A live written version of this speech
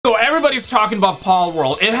Everybody's talking about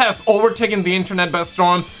Palworld. It has overtaken the internet by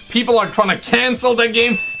storm. People are trying to cancel the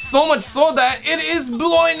game, so much so that it is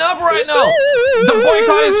blowing up right now. The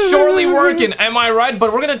boycott is surely working, am I right?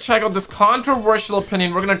 But we're gonna check out this controversial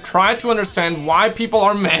opinion. We're gonna try to understand why people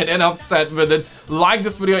are mad and upset with it. Like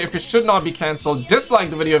this video if it should not be canceled. Dislike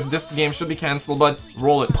the video if this game should be canceled, but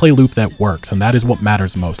roll it. Play loop that works, and that is what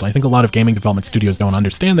matters most. And I think a lot of gaming development studios don't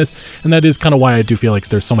understand this, and that is kind of why I do feel like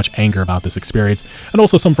there's so much anger about this experience, and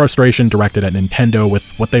also some frustration directed at Nintendo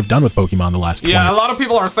with what they've done with Pokemon the last 20 a lot of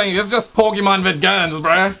people are saying it's just Pokemon with guns,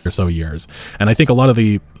 bruh. Or so years. And I think a lot of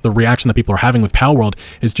the reaction that people are having with Palworld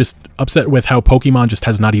is just upset with how Pokemon just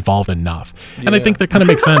has not evolved enough. Yeah. And I think that kind of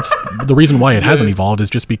makes sense. The reason why it hasn't evolved is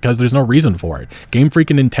just because there's no reason for it. Game Freak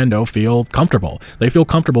and Nintendo feel comfortable. They feel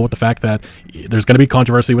comfortable with the fact that there's going to be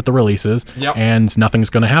controversy with the releases, and nothing's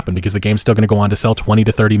going to happen because the game's still going to go on to sell 20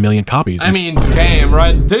 to 30 million copies. I mean, damn,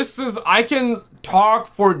 right? This is, I can talk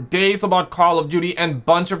for days about Call of Duty and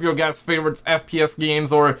bunch of your guys' favorites FPS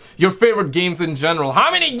games or your favorite games in general. How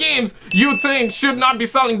many games you think should not be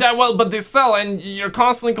selling that well but they sell, and you're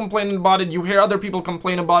constantly complaining about it? You hear other people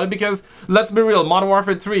complain about it because, let's be real, Modern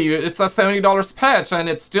Warfare 3, it's a $70 patch and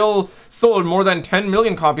it's still sold more than 10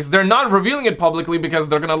 million copies. They're not revealing it publicly because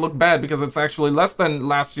they're gonna look bad because it's actually less than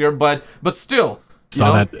last year, but still.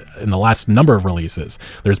 Saw that in the last number of releases.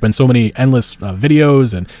 There's been so many endless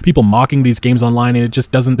videos and people mocking these games online, and it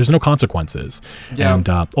just doesn't, there's no consequences. And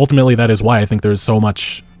ultimately that is why I think there's so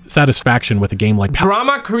much satisfaction with a game like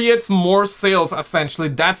drama creates more sales, essentially.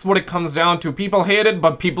 That's what it comes down to. People hate it,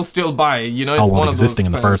 but people still buy it. You know, it's one of those existing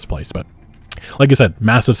in the first place. But like I said,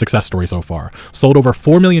 massive success story so far. Sold over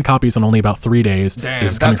 4 million copies in only about 3 days. Damn,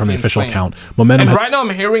 this is coming from the official count. Momentum, and right now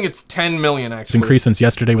I'm hearing it's 10 million actually. It's increased since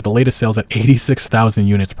yesterday with the latest sales at 86,000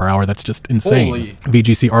 units per hour. That's just insane. Holy.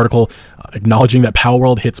 VGC article acknowledging that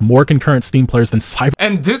Palworld hits more concurrent Steam players than Cyber.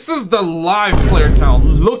 And this is the live player count.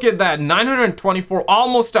 Look at that, 924,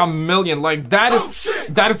 almost a million. Like that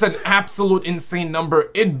is an absolute insane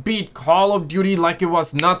number. It beat Call of Duty like it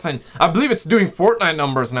was nothing. I believe it's doing Fortnite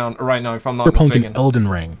numbers now, right now, if I'm not mistaken. Elden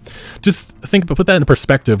Ring. Just think, put that in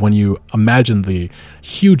perspective when you imagine the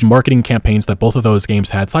huge marketing campaigns that both of those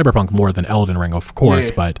games had. Cyberpunk more than Elden Ring, of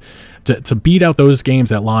course, but to beat out those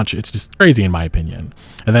games at launch, it's just crazy in my opinion.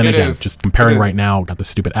 And then again, just comparing right now, got the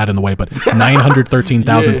stupid ad in the way, but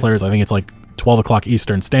 913,000 players. I think it's like 12 o'clock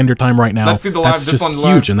Eastern Standard Time right now. Let's see the live, that's just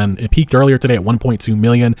huge. And then it peaked earlier today at 1.2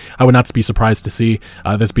 million. I would not be surprised to see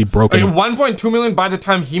this be broken. 1.2 million by the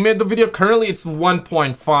time he made the video. Currently, it's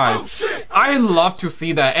 1.5. I love to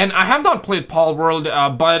see that. And I have not played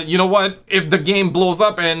Palworld, but you know what? If the game blows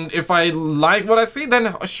up and if I like what I see,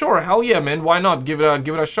 then sure, hell yeah, man. Why not give it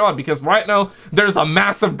a shot? Because right now, there's a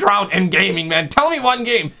massive drought in gaming, man. Tell me one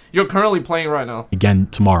game you're currently playing right now. Again,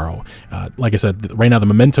 tomorrow. Like I said, right now, the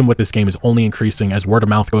momentum with this game is only increasing as word of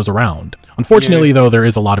mouth goes around. Unfortunately, though, there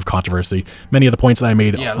is a lot of controversy. Many of the points that I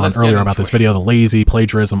made earlier about this video, the lazy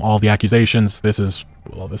plagiarism, all the accusations, this is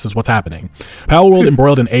what's happening. Palworld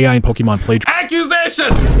embroiled in AI and Pokemon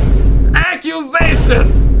plagiarism.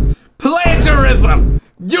 Accusations! Plagiarism!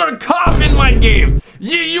 You're copying my game!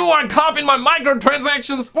 You are copying my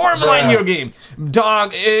microtransactions formula in your game!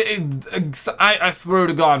 Dog, I swear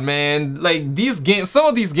to God, man. Like, these games, some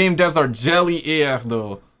of these game devs are jelly AF,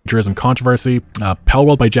 though. Plagiarism controversy.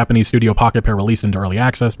 Palworld by Japanese studio Pocket Pair released into early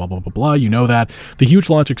access, blah, blah, blah, blah. You know that. The huge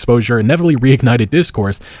launch exposure inevitably reignited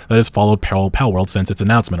discourse that has followed Palworld since its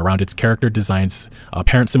announcement around its character design's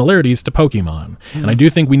apparent similarities to Pokemon. And I do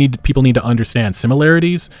think people need to understand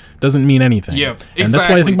similarities doesn't mean anything. Yeah, exactly. And that's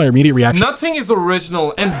why I think my immediate reaction... Nothing is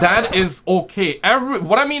original, and that is okay.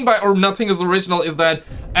 What I mean by nothing is original is that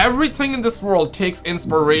everything in this world takes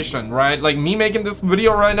inspiration, right? Like me making this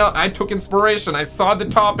video right now, I took inspiration. I saw the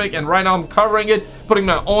topic, and right now I'm covering it, putting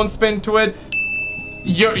my own spin to it.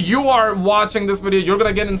 You are watching this video, you're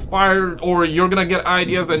gonna get inspired, or you're gonna get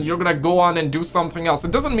ideas, and you're gonna go on and do something else. It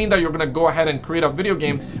doesn't mean that you're gonna go ahead and create a video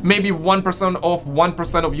game. Maybe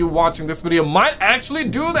 1% of you watching this video might actually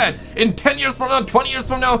do that in 10 years from now, 20 years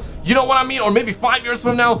from now, you know what I mean? Or maybe 5 years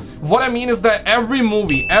from now. What I mean is that every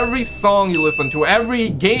movie, every song you listen to, every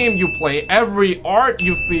game you play, every art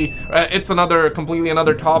you see, it's completely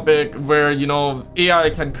another topic where, you know, AI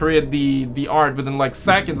can create the art within like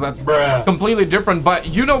seconds. That's completely different. But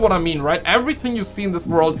you know what I mean, right? Everything you see in this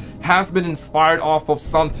world has been inspired off of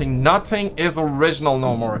something. Nothing is original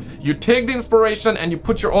no more. You take the inspiration and you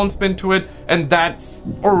put your own spin to it, and that's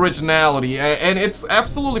originality. And it's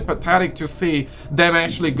absolutely pathetic to see them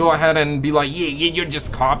actually go ahead and be like, yeah, you're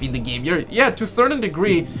just copying the game. Yeah, to a certain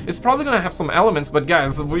degree, it's probably gonna have some elements, but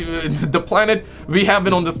guys, we have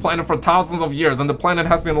been on this planet for thousands of years, and the planet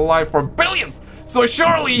has been alive for billions. So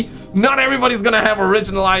surely not everybody's gonna have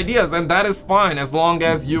original ideas, and that is fine as long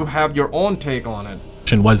as you have your own take on it.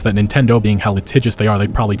 Was that Nintendo, being how litigious they are,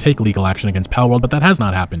 they'd probably take legal action against Palworld, but that has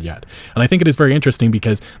not happened yet. And I think it is very interesting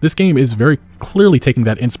because this game is very clearly taking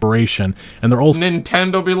that inspiration, and they're also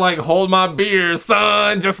Nintendo be like, hold my beer,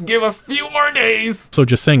 son, just give us a few more days. So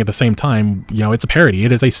just saying at the same time, you know, it's a parody.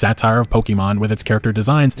 It is a satire of Pokemon with its character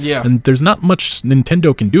designs, and there's not much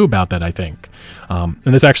Nintendo can do about that, I think. And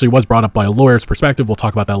this actually was brought up by a lawyer's perspective. We'll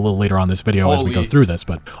talk about that a little later on this video as we go through this.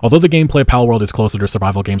 But although the gameplay of Palworld is closer to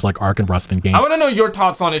survival games like Ark and Rust than games, I want to know your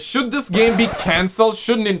thoughts on it. Should this game be cancelled?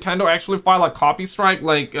 Should Nintendo actually file a copy strike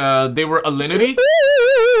like they were Alinity?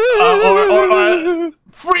 Or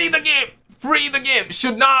free the game! Free the game!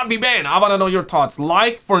 Should not be banned. I want to know your thoughts.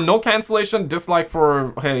 Like for no cancellation, dislike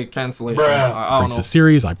for, hey, cancellation. I don't know. The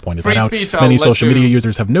series, I pointed Free that out. speech, Many social media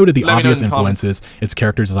users have noted the obvious influences its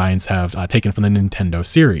character designs have taken from the Nintendo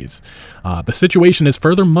series. The situation is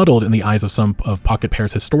further muddled in the eyes of some of Pocket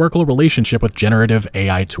Pair's historical relationship with generative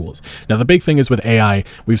AI tools. Now, the big thing is with AI,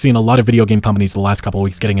 we've seen a lot of video game companies the last couple of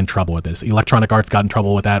weeks getting in trouble with this. Electronic Arts got in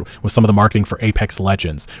trouble with that with some of the marketing for Apex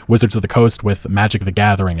Legends. Wizards of the Coast with Magic the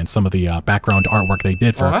Gathering and some of the background artwork they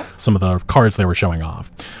did for some of the cards they were showing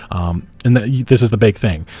off. And this is the big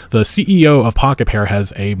thing. The CEO of Pocket Pair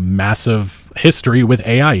has a massive history with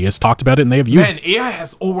AI. He has talked about it, and they have used... Man, AI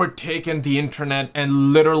has overtaken the internet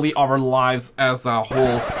and literally our lives as a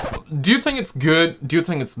whole. Do you think it's good? Do you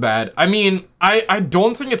think it's bad? I mean, I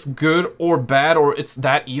don't think it's good or bad or it's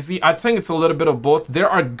that easy. I think it's a little bit of both. There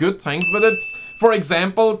are good things with it. For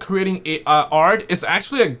example, creating art is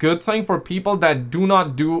actually a good thing for people that do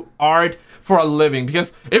not do art for a living.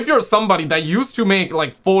 Because if you're somebody that used to make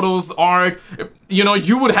like photos, art, you know,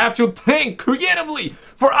 you would have to think creatively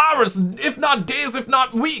for hours, if not days, if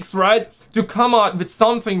not weeks, right? To come out with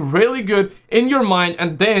something really good in your mind,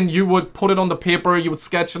 and then you would put it on the paper, you would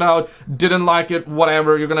sketch it out, didn't like it,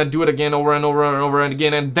 whatever, you're gonna do it again over and over and over and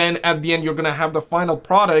again, and then at the end you're gonna have the final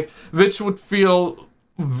product, which would feel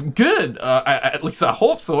good, at least I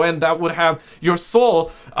hope so, and that would have your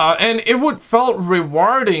soul, and it would felt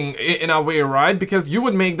rewarding in a way, right? Because you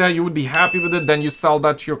would make that, you would be happy with it, then you sell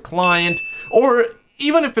that to your client, or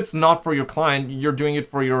even if it's not for your client, you're doing it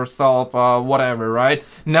for yourself, whatever, right?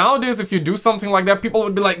 Nowadays, if you do something like that, people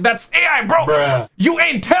would be like, that's AI, bro! Bruh. You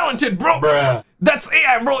ain't talented, bro! Bruh. That's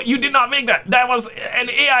AI, bro! You did not make that! That was an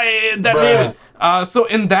AI that made it! So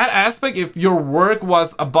in that aspect, if your work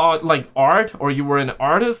was about, like, art, or you were an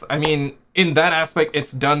artist, I mean, in that aspect,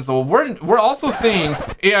 it's done. So we're also seeing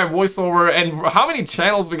AI voiceover, and how many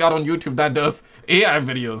channels we got on YouTube that does AI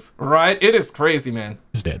videos, right? It is crazy, man.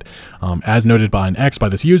 Did. As noted by an X by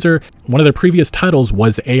this user, one of their previous titles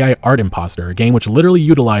was AI Art Imposter, a game which literally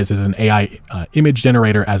utilizes an AI image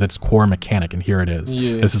generator as its core mechanic, and here it is.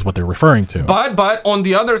 This is what they're referring to. But on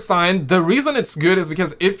the other side, the reason it's good is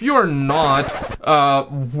because if you're not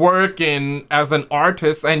working as an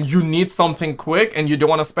artist and you need something quick and you don't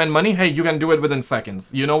want to spend money, hey, you can do it within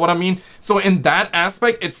seconds. You know what I mean? So in that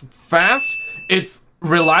aspect, it's fast, it's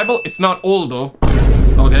reliable, it's not old though.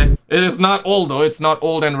 Okay, it is not old though. It's not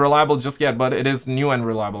old and reliable just yet, but it is new and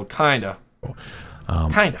reliable, kinda.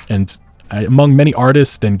 And among many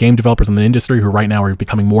artists and game developers in the industry who right now are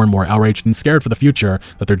becoming more and more outraged and scared for the future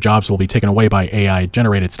that their jobs will be taken away by AI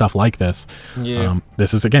generated stuff like this.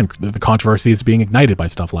 This is, again, the controversy is being ignited by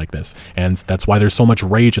stuff like this, and that's why there's so much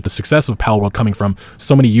rage at the success of Palworld coming from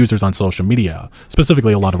so many users on social media,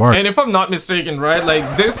 specifically a lot of art. And if I'm not mistaken, right,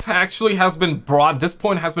 like this actually has been brought, this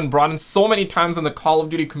point has been brought in so many times in the Call of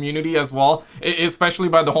Duty community as well, especially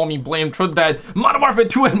by the homie Blame Truth, that Modern Warfare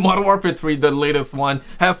 2 and Modern Warfare 3, the latest one,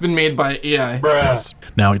 has been made by AI. Yes.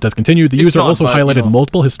 Now, it does continue. The user also highlighted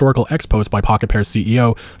multiple historical X posts by Pocket Pair's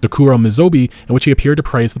CEO, Dokuro Mizobi, in which he appeared to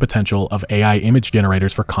praise the potential of AI image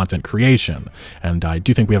generators for content creation. And I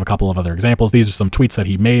do think we have a couple of other examples. These are some tweets that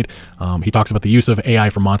he made. He talks about the use of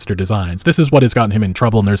AI for monster designs. This is what has gotten him in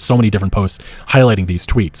trouble, and there's so many different posts highlighting these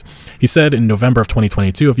tweets. He said in November of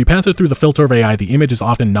 2022, if you pass it through the filter of AI, the image is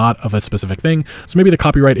often not of a specific thing, so maybe the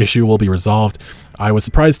copyright issue will be resolved. I was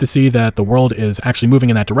surprised to see that the world is actually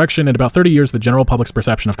moving in that direction. In about 30 years, the general public's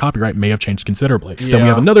perception of copyright may have changed considerably. Then we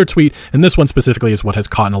have another tweet, and this one specifically is what has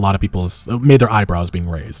caught in a lot of people's, made their eyebrows being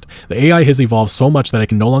raised. The AI has evolved so much that I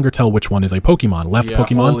can no longer tell which one is a Pokemon. Left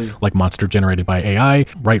Pokemon, like monster generated by AI,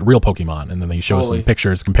 right, real Pokemon. And then they show some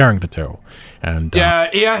pictures comparing the two. And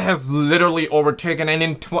AI has literally overtaken, and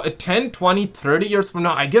in 10, 20, 30 years from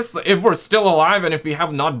now, I guess if we're still alive and if we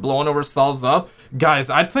have not blown ourselves up,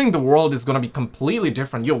 guys, I think the world is going to be completely completely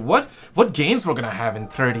different. Yo, what games we're gonna have in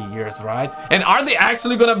 30 years, right? And are they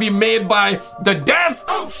actually gonna be made by the devs,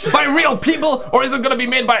 by real people, or is it gonna be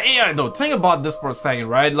made by AI though? Think about this for a second,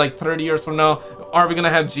 right? Like 30 years from now, are we gonna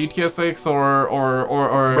have GTA 6 or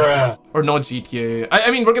no GTA?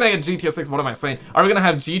 I mean, we're gonna get GTA 6. What am I saying? Are we gonna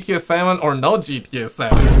have GTA 7 or no GTA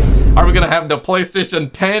 7? Are we gonna have the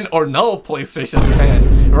PlayStation 10 or no PlayStation 10?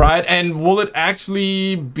 Right? And will it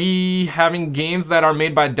actually be having games that are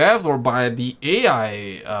made by devs or by the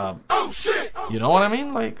AI? You know what I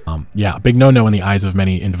mean? Like, yeah, big no-no in the eyes of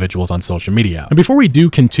many individuals on social media. And before we do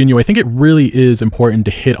continue, I think it really is important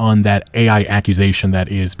to hit on that AI accusation that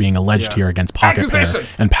is being alleged here against Pocket Pair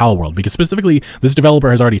and Palworld, because specifically, this developer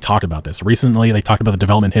has already talked about this. Recently, they talked about the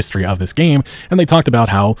development history of this game, and they talked about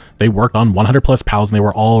how they worked on 100 plus PALs and they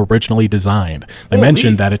were all originally designed. They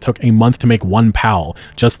mentioned that it took a month to make one PAL,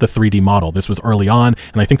 just the 3D model. This was early on,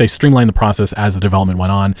 and I think they streamlined the process as the development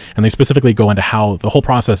went on, and they specifically go into how the whole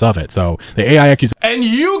process of it. So the AI accusation. And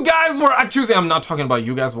you guys were accusing, I'm not talking about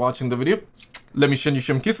you guys watching the video. Let me send you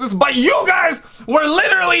some kisses, but you guys were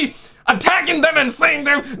literally attacking them and saying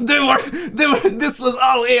they were this was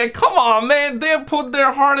all AI. Come on, man, they put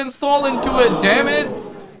their heart and soul into it, damn it.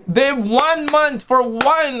 They 1 month for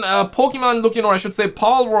one Pokemon looking, or I should say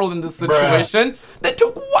Palworld in this situation. They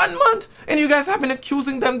took 1 month, and you guys have been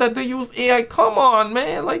accusing them that they use AI. Come on,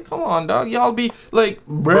 man, like, come on, dog. Y'all be like,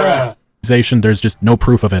 bruh. There's just no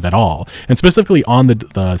proof of it at all. And specifically on the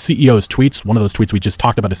CEO's tweets, one of those tweets we just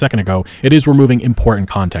talked about a second ago, it is removing important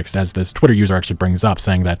context, as this Twitter user actually brings up,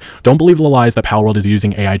 saying that, don't believe the lies that Palworld is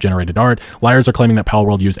using AI-generated art. Liars are claiming that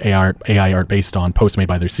Palworld used AI art based on posts made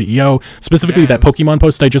by their CEO. Specifically, that Pokemon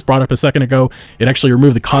post I just brought up a second ago, it actually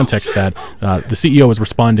removed the context that the CEO was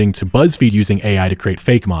responding to BuzzFeed using AI to create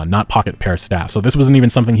Fakemon, not Pocket Pair staff. So this wasn't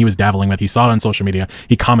even something he was dabbling with. He saw it on social media,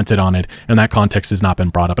 he commented on it, and that context has not been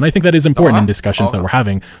brought up. And I think that is important in discussions that we're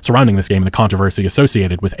having surrounding this game and the controversy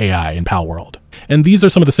associated with AI in Palworld. And these are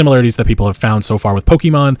some of the similarities that people have found so far with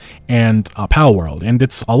Pokemon and Palworld, and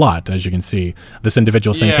it's a lot, as you can see. This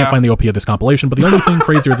individual saying, can't find the OP of this compilation, but the only thing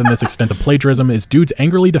crazier than this extent of plagiarism is dudes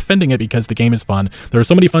angrily defending it because the game is fun. There are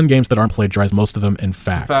so many fun games that aren't plagiarized, most of them, in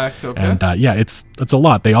fact. And yeah, it's a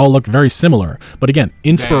lot. They all look very similar. But again,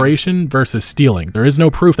 inspiration versus stealing. There is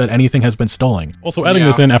no proof that anything has been stolen. Also, adding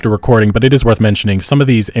this in after recording, but it is worth mentioning, some of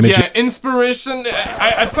these images... Yeah, inspiration,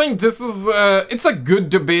 I think this is, it's a good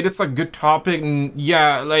debate, it's a good topic, and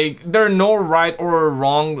yeah, like, there are no right or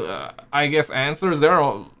wrong, I guess, answers. There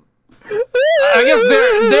are... I guess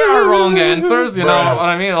there are wrong answers, you know what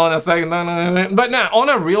I mean, on a second. But nah, on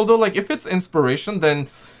a real though, like, if it's inspiration, then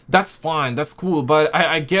that's fine, that's cool. But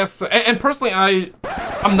I guess, and personally,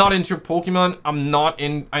 I'm not into Pokemon.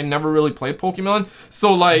 I never really played Pokemon.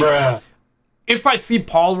 So like, if I see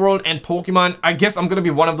Palworld and Pokemon, I guess I'm gonna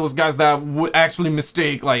be one of those guys that would actually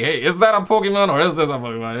mistake, like, hey, is that a Pokemon or is this a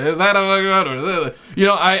Pokemon? Is that a Pokemon or is this? You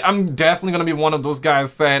know, I'm definitely gonna be one of those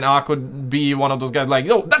guys saying, I could be one of those guys like,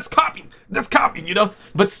 yo, that's copy, you know?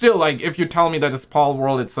 But still, like, if you tell me that it's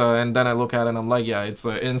Palworld, it's and then I look at it and I'm like, yeah, it's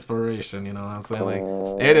inspiration, you know what I'm saying?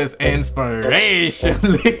 Like, it is inspiration.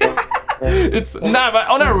 It's not, but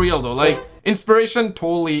on a real though, like, inspiration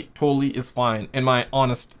totally is fine, in my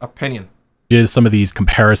honest opinion. Some of these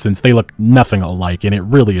comparisons, they look nothing alike, and it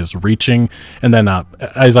really is reaching. And then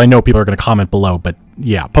as I know, people are going to comment below, but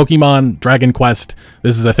yeah, Pokemon, Dragon Quest,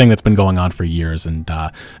 this is a thing that's been going on for years, and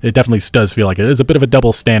it definitely does feel like it is a bit of a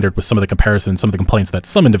double standard with some of the comparisons, some of the complaints that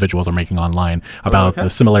some individuals are making online about the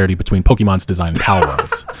similarity between Pokemon's design and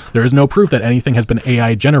Palworld's. There is no proof that anything has been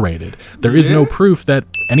AI generated. There is no proof that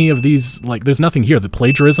any of these, like, there's nothing here. The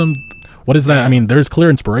plagiarism, what is that? I mean, there's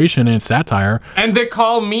clear inspiration and satire. And they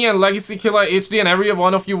call me and LegacykillaHD and every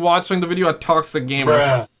one of you watching the video a toxic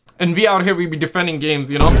gamer. And we out here, we be defending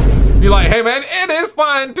games, you know? Be like, hey man, it is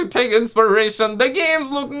fine to take inspiration. The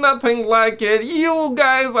games look nothing like it. You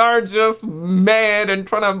guys are just mad and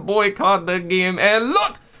trying to boycott the game. And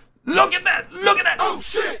look at that, oh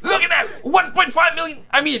shit, look at that, 1.5 million,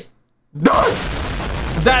 I mean,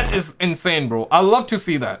 that is insane, bro. I love to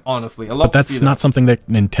see that, honestly. I love to see that. But that's not something that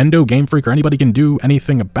Nintendo, Game Freak, or anybody can do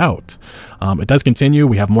anything about. It does continue.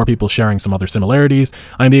 We have more people sharing some other similarities.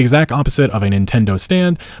 I'm the exact opposite of a Nintendo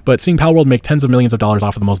stand, but seeing Palworld make tens of millions of dollars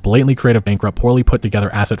off of the most blatantly creative, bankrupt, poorly put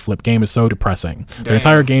together asset flip game is so depressing. Damn. Their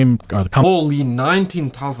entire game, or the holy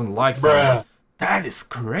 19,000 likes. That is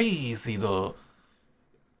crazy, though.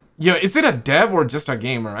 Yo, is it a dev or just a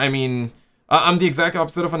gamer? I mean, I'm the exact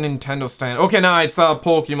opposite of a Nintendo stand. Okay, now it's a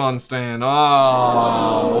Pokemon stand.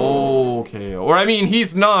 Oh, okay. Or I mean,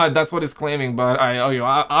 he's not. That's what he's claiming. But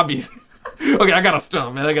obviously, Okay, I gotta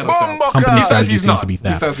stop, man. I gotta stop. Company strategy seems to be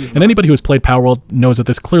that. And anybody who has played Palworld knows that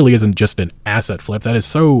this clearly isn't just an asset flip. That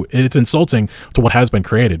is it's insulting to what has been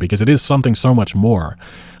created, because it is something so much more.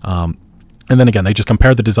 And then again, they just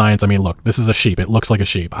compare the designs. I mean, look, this is a sheep. It looks like a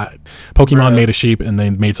sheep. Pokemon made a sheep, and they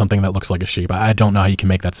made something that looks like a sheep. I don't know how you can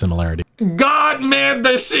make that similarity. God made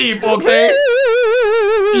the sheep, okay?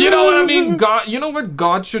 You know what I mean? God, you know what?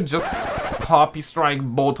 God should just copy strike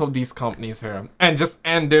both of these companies here and just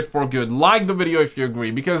end it for good. Like the video if you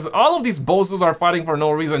agree, because all of these bosses are fighting for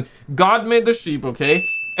no reason. God made the sheep, okay?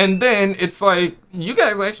 And then it's like, you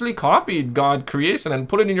guys actually copied God creation and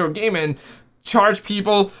put it in your game and charge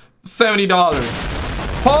people $70.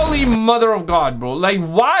 Holy mother of God, bro. Like,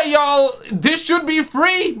 why y'all? This should be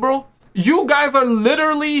free, bro. You guys are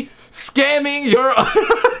literally scamming your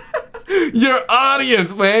your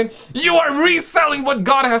audience, man. You are reselling what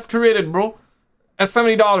God has created, bro, at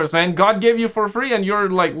 $70, man. God gave you for free, and you're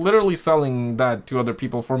like literally selling that to other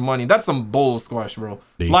people for money. That's some bull squash, bro.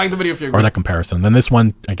 Like the video if you agree. Or that comparison. Then this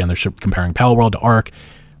one, again, they're comparing Palworld to Ark.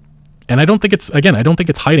 And I don't think it's, again, I don't think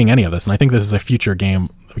it's hiding any of this. And I think this is a future game,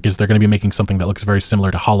 because they're going to be making something that looks very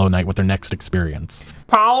similar to Hollow Knight with their next experience.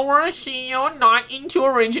 Palworld CEO not into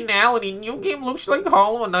originality. New game looks like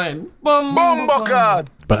Hollow Knight. God.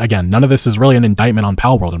 But again, none of this is really an indictment on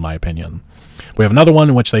Palworld, in my opinion. We have another one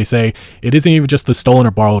in which they say it isn't even just the stolen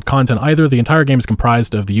or borrowed content either. The entire game is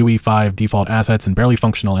comprised of the UE5 default assets and barely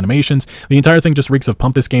functional animations. The entire thing just reeks of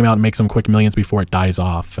pump this game out and make some quick millions before it dies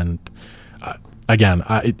off. And again,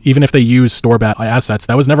 even if they use store-bought assets,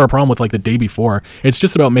 that was never a problem with like the day before. It's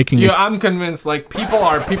just about making. Yeah, I'm convinced. Like people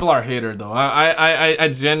are hater though. I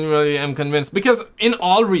genuinely am convinced, because in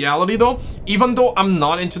all reality though, even though I'm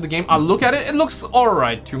not into the game, I look at it. It looks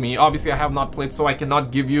alright to me. Obviously, I have not played, so I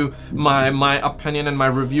cannot give you my opinion and my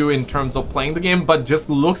review in terms of playing the game. But just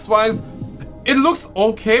looks-wise, it looks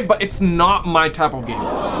okay, but it's not my type of game.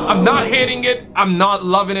 I'm not hating it. I'm not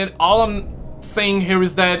loving it. All I'm saying here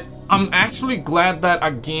is that I'm actually glad that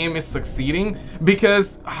a game is succeeding,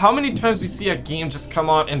 because how many times do you see a game just come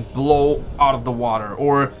out and blow out of the water,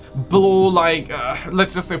 or blow like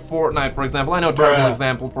let's just say Fortnite, for example. I know, terrible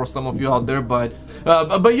example for some of you out there, but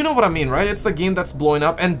you know what I mean, right? It's a game that's blowing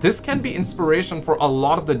up, and this can be inspiration for a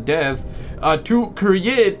lot of the devs to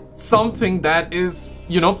create something that is,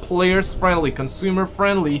 you know, players friendly, consumer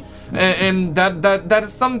friendly, and that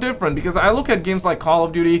is something different. Because I look at games like Call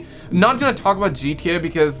of Duty, not gonna talk about GTA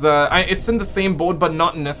because it's in the same boat, but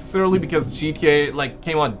not necessarily, because GTA like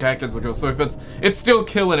came out decades ago. So if it's still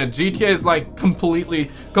killing it. GTA is like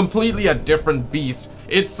completely a different beast.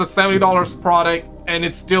 It's a $70 product, and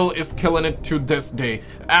it still is killing it to this day.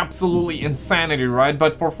 Absolutely insanity, right?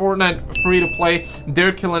 But for Fortnite, free to play,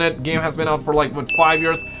 they're killing it. Game has been out for like, what, 5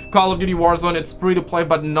 years? Call of Duty Warzone, it's free to play,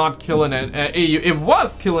 but not killing it. It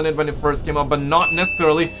was killing it when it first came out, but not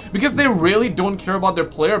necessarily, because they really don't care about their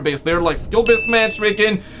player base. They're like skill-based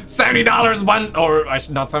matchmaking, $70 one, or I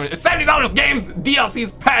should not $70 games,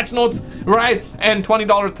 DLCs, patch notes, right? And $20,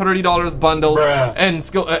 $30 bundles,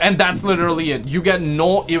 and that's literally it. You get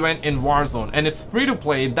no event in Warzone, and it's free to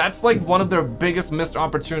play. That's like one of their biggest missed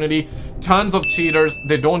opportunity. Tons of cheaters,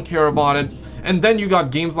 they don't care about it. And then you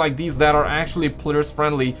got games like these that are actually players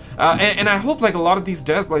friendly, and I hope like a lot of these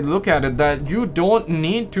devs like look at it, that you don't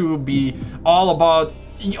need to be all about,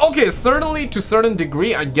 okay, certainly to a certain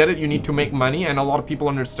degree, I get it, you need to make money, and a lot of people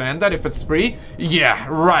understand that. If it's free, yeah,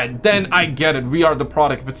 right, then I get it, we are the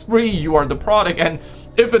product. If it's free, you are the product. And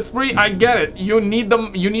if it's free, I get it, you need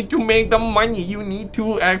to make the money, you need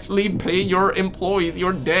to actually pay your employees,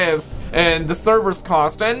 your devs, and the servers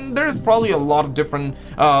cost, and there's probably a lot of different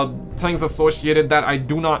things associated that I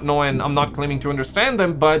do not know, and I'm not claiming to understand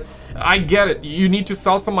them, but I get it. You need to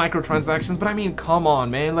sell some microtransactions, but I mean, come on,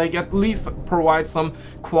 man, like at least provide some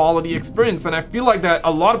quality experience. And I feel like that a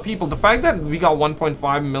lot of people, the fact that we got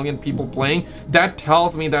 1.5 million people playing, that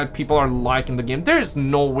tells me that people are liking the game. There's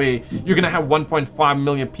no way you're gonna have 1.5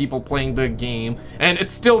 million people playing the game and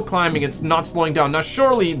it's still climbing, it's not slowing down. Now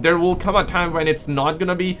surely there will come a time when it's not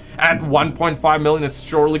gonna be at 1.5 million, it's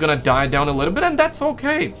surely gonna die down a little bit, and that's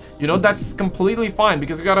okay. You know, that's completely fine,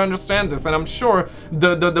 because you gotta understand this. And I'm sure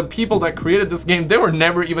the people that created this game, they were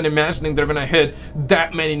never even imagining they're gonna hit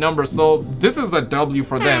that many numbers. So this is a W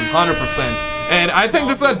for them, 100%. And I think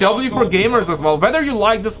this is a W for gamers as well. Whether you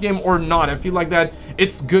like this game or not, I feel like that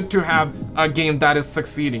it's good to have a game that is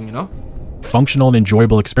succeeding, you know? Functional and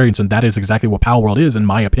enjoyable experience, and that is exactly what Palworld is, in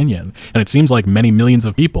my opinion, and it seems like many millions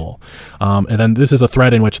of people. And then this is a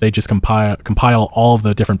thread in which they just compile all of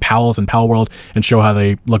the different Pals in Palworld and show how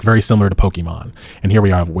they look very similar to Pokemon. And here we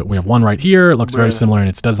have one right here. It looks very similar in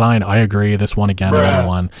its design. I agree. This one again, another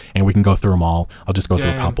one, and we can go through them all. I'll just go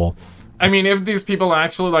through a couple. I mean, if these people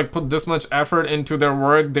actually like put this much effort into their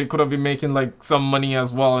work, they could have been making like some money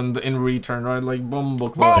as well in return, right? Like boom,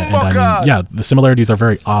 book. And I mean, yeah, the similarities are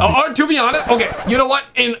very obvious. Or to be honest, okay, you know what?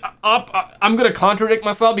 I'm gonna contradict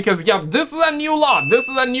myself because yeah, this is a new law. This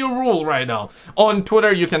is a new rule right now. On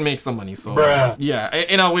Twitter, you can make some money. So yeah,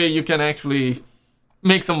 in a way, you can actually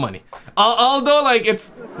make some money. Although like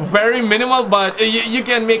it's very minimal, but you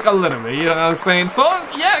can make a little bit. You know what I'm saying? So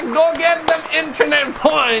yeah, go get them internet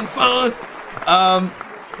points, son.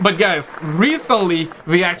 But guys, recently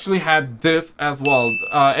we actually had this as well,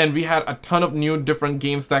 and we had a ton of new different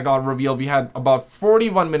games that got revealed. We had about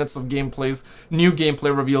 41 minutes of gameplays, new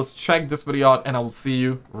gameplay reveals. Check this video out, and I will see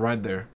you right there.